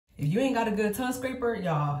If you ain't got a good tongue scraper,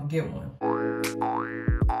 y'all get one.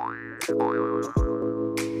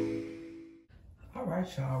 All right,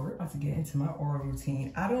 y'all, we're about to get into my oral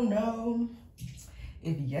routine. I don't know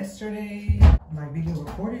if yesterday my video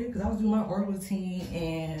recorded because I was doing my oral routine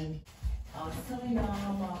and I was telling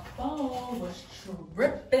y'all my phone was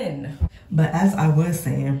tripping. But as I was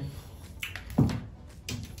saying,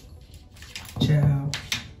 child,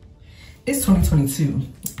 it's 2022.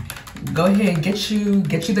 Go ahead, get you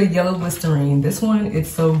the yellow Listerine. This one, it's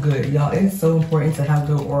so good, y'all. It's so important to have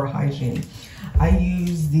good oral hygiene. I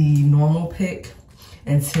use the normal pick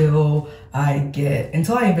until I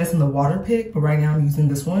invest in the water pick, but right now I'm using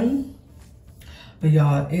this one. But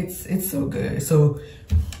y'all, it's so good. So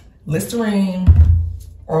Listerine,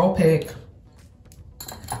 oral pick,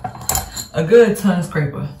 a good tongue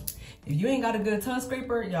scraper. If you ain't got a good tongue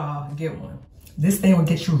scraper, y'all get one. This thing will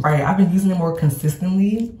get you right. I've been using it more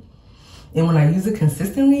consistently. And when I use it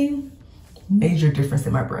consistently, major difference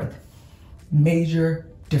in my breath. Major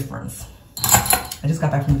difference. I just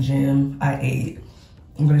got back from the gym. I ate.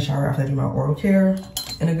 I'm gonna shower after I do my oral care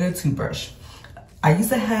and a good toothbrush. I used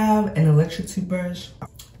to have an electric toothbrush. I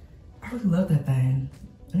really love that thing.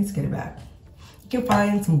 I need to get it back. You can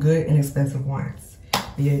find some good inexpensive ones.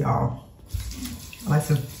 But yeah, y'all. I like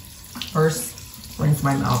to first rinse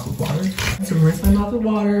my mouth with water.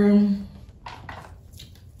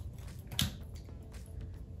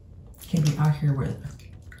 Can't be out here with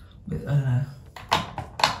an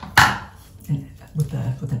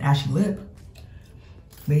ashy lip.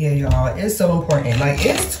 But yeah, y'all, it's so important. Like,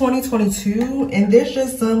 it's 2022 and there's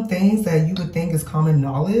just some things that you would think is common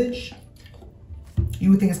knowledge. You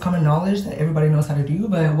would think it's common knowledge that everybody knows how to do,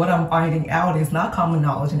 but what I'm finding out is not common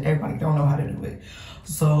knowledge and everybody don't know how to do it.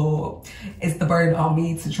 So it's the burden on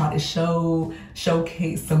me to try to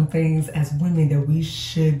showcase some things as women that we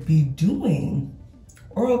should be doing.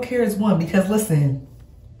 Oral care is one, because listen.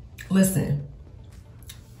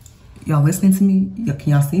 Y'all listening to me? Can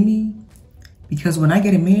y'all see me? Because when I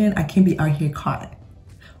get a man, I can't be out here caught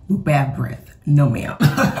with bad breath. No, ma'am.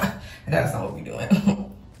 That's not what we're doing.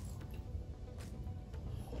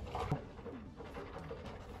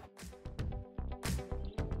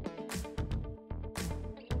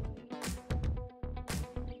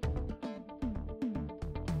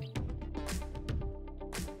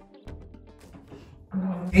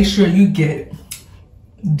 Make sure you get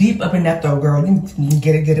deep up in that though, girl. You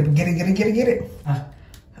get it.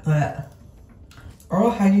 But oral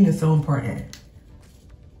hygiene is so important.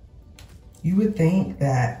 You would think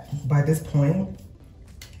that by this point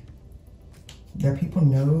that people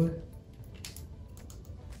know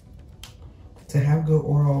to have good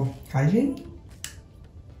oral hygiene,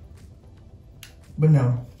 but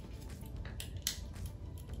no.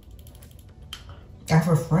 I have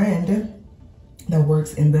a friend that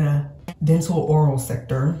works in the dental oral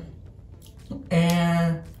sector,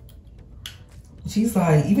 and she's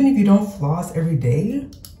like, even if you don't floss every day,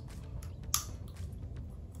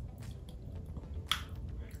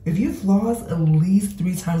 if you floss at least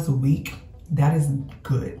 3 times a week, that is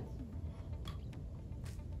good.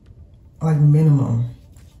 Like minimum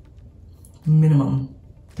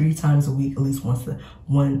 3 times a week, at least once a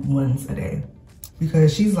day.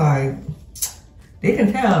 Because she's like, they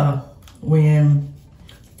can tell when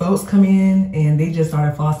folks come in and they just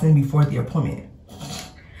started flossing before the appointment.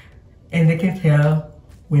 And they can tell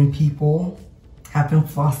when people have been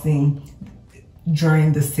flossing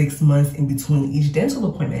during the 6 months in between each dental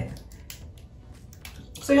appointment.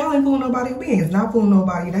 So y'all ain't fooling nobody. We ain't not fooling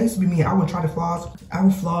nobody. That used to be me. I would try to floss. I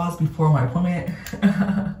would floss before my appointment.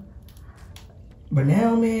 But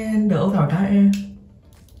now, man, the older I've gotten,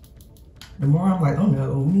 the more I'm like, oh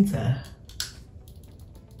no, we need to,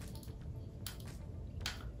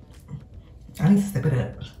 I need to step it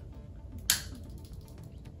up.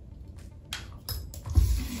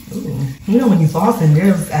 Ooh. You know, when you floss and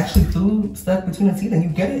there's actually food stuck between the teeth and you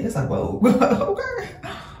get it, it's like, whoa, okay.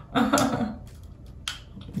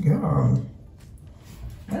 Yeah,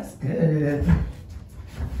 that's good.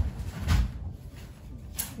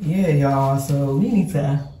 Yeah, y'all, so we need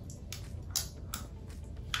to,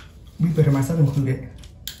 we better, myself included.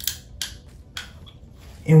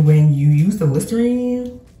 And when you use the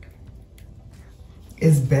Listerine,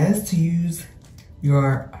 it's best to use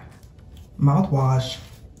your mouthwash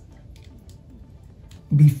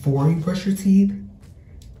before you brush your teeth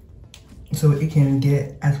so it can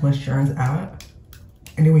get as much germs out.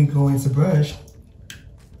 And then when you go in to brush,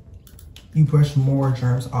 you brush more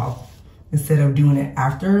germs off instead of doing it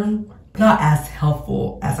after. Not as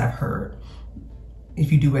helpful as I've heard.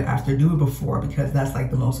 If you do it after, do it before, because that's like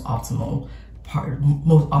the most optimal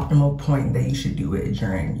most optimal point that you should do it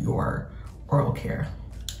during your oral care.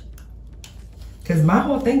 Because my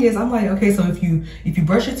whole thing is, I'm like, okay, so if you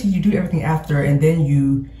brush your teeth, you do everything after, and then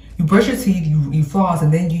you brush your teeth, you floss,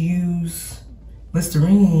 and then you use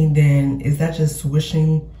Listerine, then is that just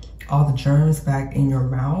swishing all the germs back in your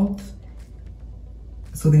mouth?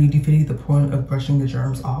 So then you defeated the point of brushing the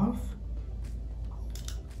germs off?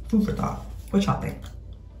 Food for thought. What y'all think?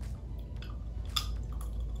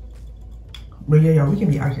 But yeah, y'all, we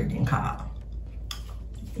can be out here getting caught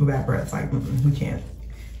with bad breath. Like, we can't.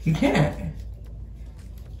 You can't.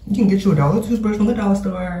 You can get you a $1 toothbrush from the dollar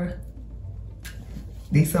store.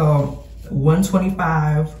 They sell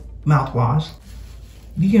 $1.25 mouthwash.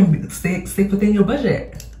 You can stick within your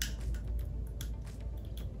budget.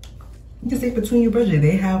 You can stick between your budget.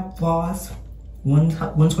 They have floss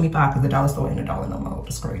 $1.25 because the dollar store ain't $1 no more.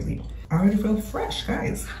 It's crazy. I already feel fresh,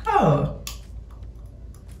 guys. Oh.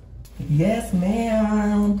 Yes,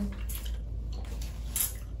 ma'am.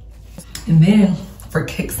 And then for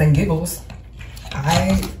kicks and giggles,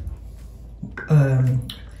 I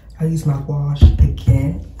use mouthwash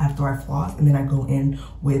again after I floss, and then I go in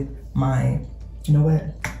with my, you know what?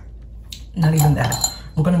 Not even that.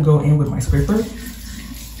 I'm gonna go in with my scraper,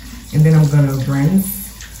 and then I'm gonna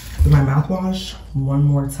rinse with my mouthwash one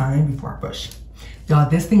more time before I brush. Y'all,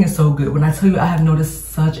 this thing is so good. When I tell you I have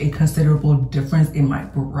noticed such a considerable difference in my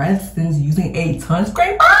breath since using a tongue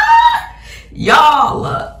scraper.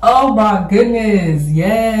 Y'all, oh my goodness,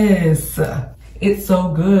 yes. It's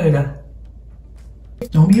so good.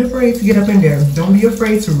 Don't be afraid to get up in there. Don't be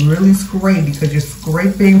afraid to really scrape, because you're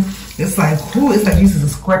scraping. It's like, who? It's like you're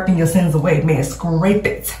just scraping your sins away. Man, scrape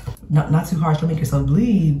it. Not too harsh, don't make yourself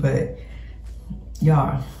bleed, but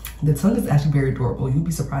y'all, the tongue is actually very durable. You'll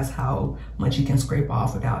be surprised how much you can scrape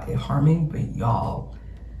off without it harming. But y'all,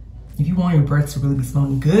 if you want your breath to really be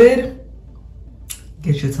smelling good,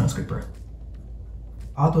 get your tongue scraper.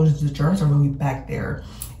 All those germs are really back there,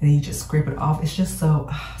 and then you just scrape it off. It's just so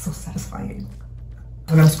satisfying.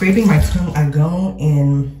 When I'm scraping my tongue, I go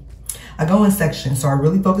in sections. So I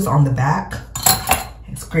really focus on the back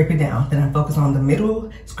and scrape it down. Then I focus on the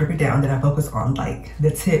middle, scrape it down. Then I focus on like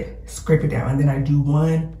the tip, scrape it down. And then I do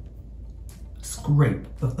one scrape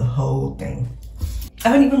of the whole thing. I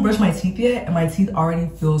haven't even brushed my teeth yet, and my teeth already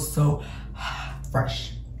feel so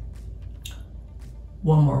fresh.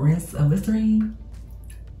 One more rinse of Listerine.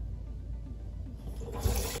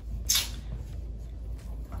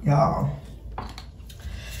 Y'all,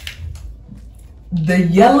 the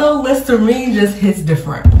yellow Listerine just hits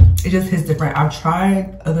different. It just hits different. I've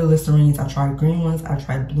tried other Listerines. I've tried green ones. I've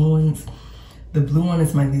tried blue ones. The blue one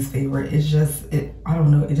is my least favorite. It's just, I don't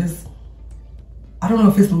know. I don't know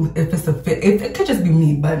if it's a fit. It could just be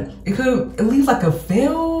me, but it leaves like a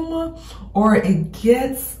film, or it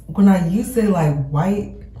gets, when I use it, like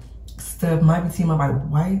white stuff, might be seeing my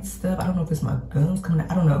white stuff. I don't know if it's my gums coming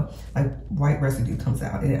out. I don't know. Like white residue comes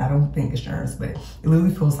out. I don't think it's germs, but it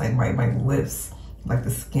literally feels like my lips, like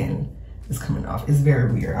the skin is coming off. It's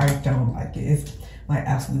very weird. I don't like it. It's my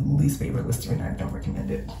absolute least favorite Listerine. I don't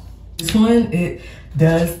recommend it. This one, it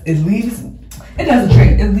does a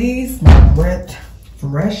trick. It leaves my breath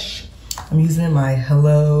fresh. I'm using my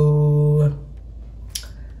Hello.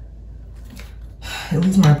 It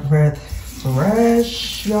leaves my breath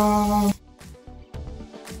fresh, y'all.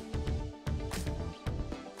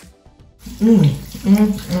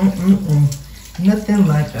 Nothing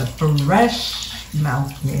like a fresh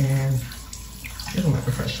mouth, man. Nothing like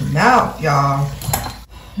a fresh mouth, y'all.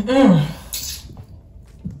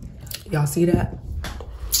 Y'all see that?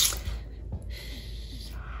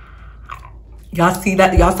 Y'all see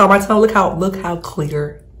that? Y'all saw my tongue? Look how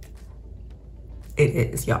clear it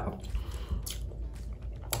is, y'all.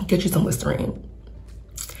 Get you some Listerine.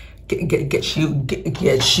 Get you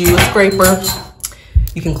a scraper.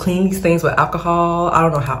 You can clean these things with alcohol. I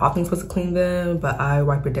don't know how often you're supposed to clean them, but I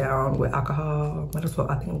wipe it down with alcohol. Might as well,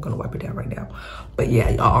 I think I'm gonna wipe it down right now. But yeah,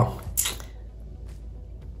 y'all.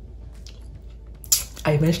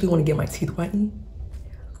 I eventually want to get my teeth whitened.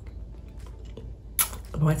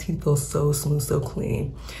 My teeth feel so smooth, so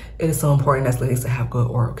clean. It is so important as ladies to have good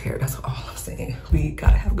oral care. That's all I'm saying. We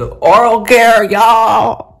gotta have good oral care,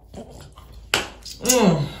 y'all.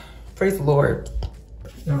 Praise the Lord.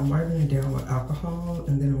 Now I'm wiping it down with alcohol,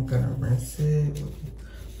 and then I'm gonna rinse it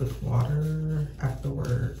with water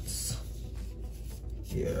afterwards.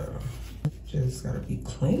 Yeah, just gotta be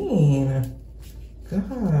clean.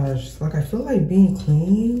 Gosh, like I feel like being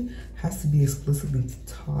clean has to be explicitly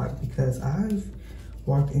taught, because I've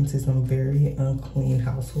walked into some very unclean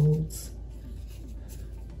households.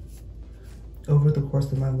 over the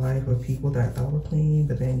course of my life of people that I thought were clean,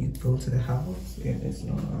 but then you go to the house and it's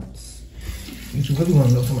not. If you really want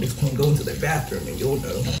to know somebody's clean, go into their bathroom and you'll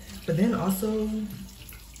know. But then also,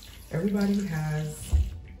 everybody has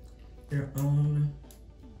their own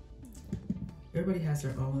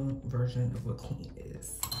version of what clean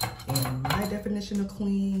is. And my definition of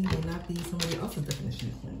clean may not be somebody else's definition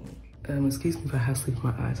of clean. Excuse me if I have sleep in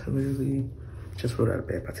my eyes. I literally just rolled out of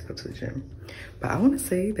bed about to go to the gym. But I want to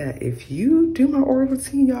say that if you do my oral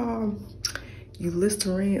routine, y'all, you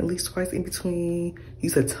Listerine at least twice in between.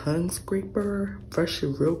 Use a tongue scraper. Brush it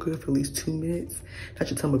real good for at least 2 minutes. Not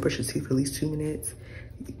your tongue, but brush your teeth for at least 2 minutes.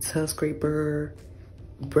 Tongue scraper.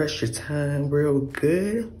 Brush your tongue real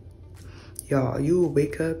good. Y'all, you will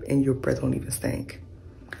wake up and your breath won't even stink.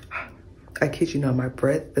 I kid you not, my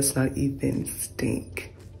breath does not even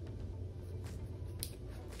stink.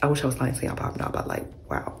 I wish I was lying saying I'm popping out, but like,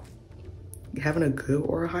 wow. Having a good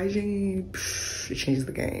oral hygiene, it changes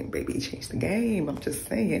the game, baby. It changes the game. I'm just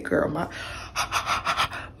saying, girl, my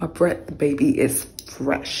breath, baby, is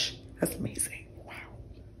fresh. That's amazing.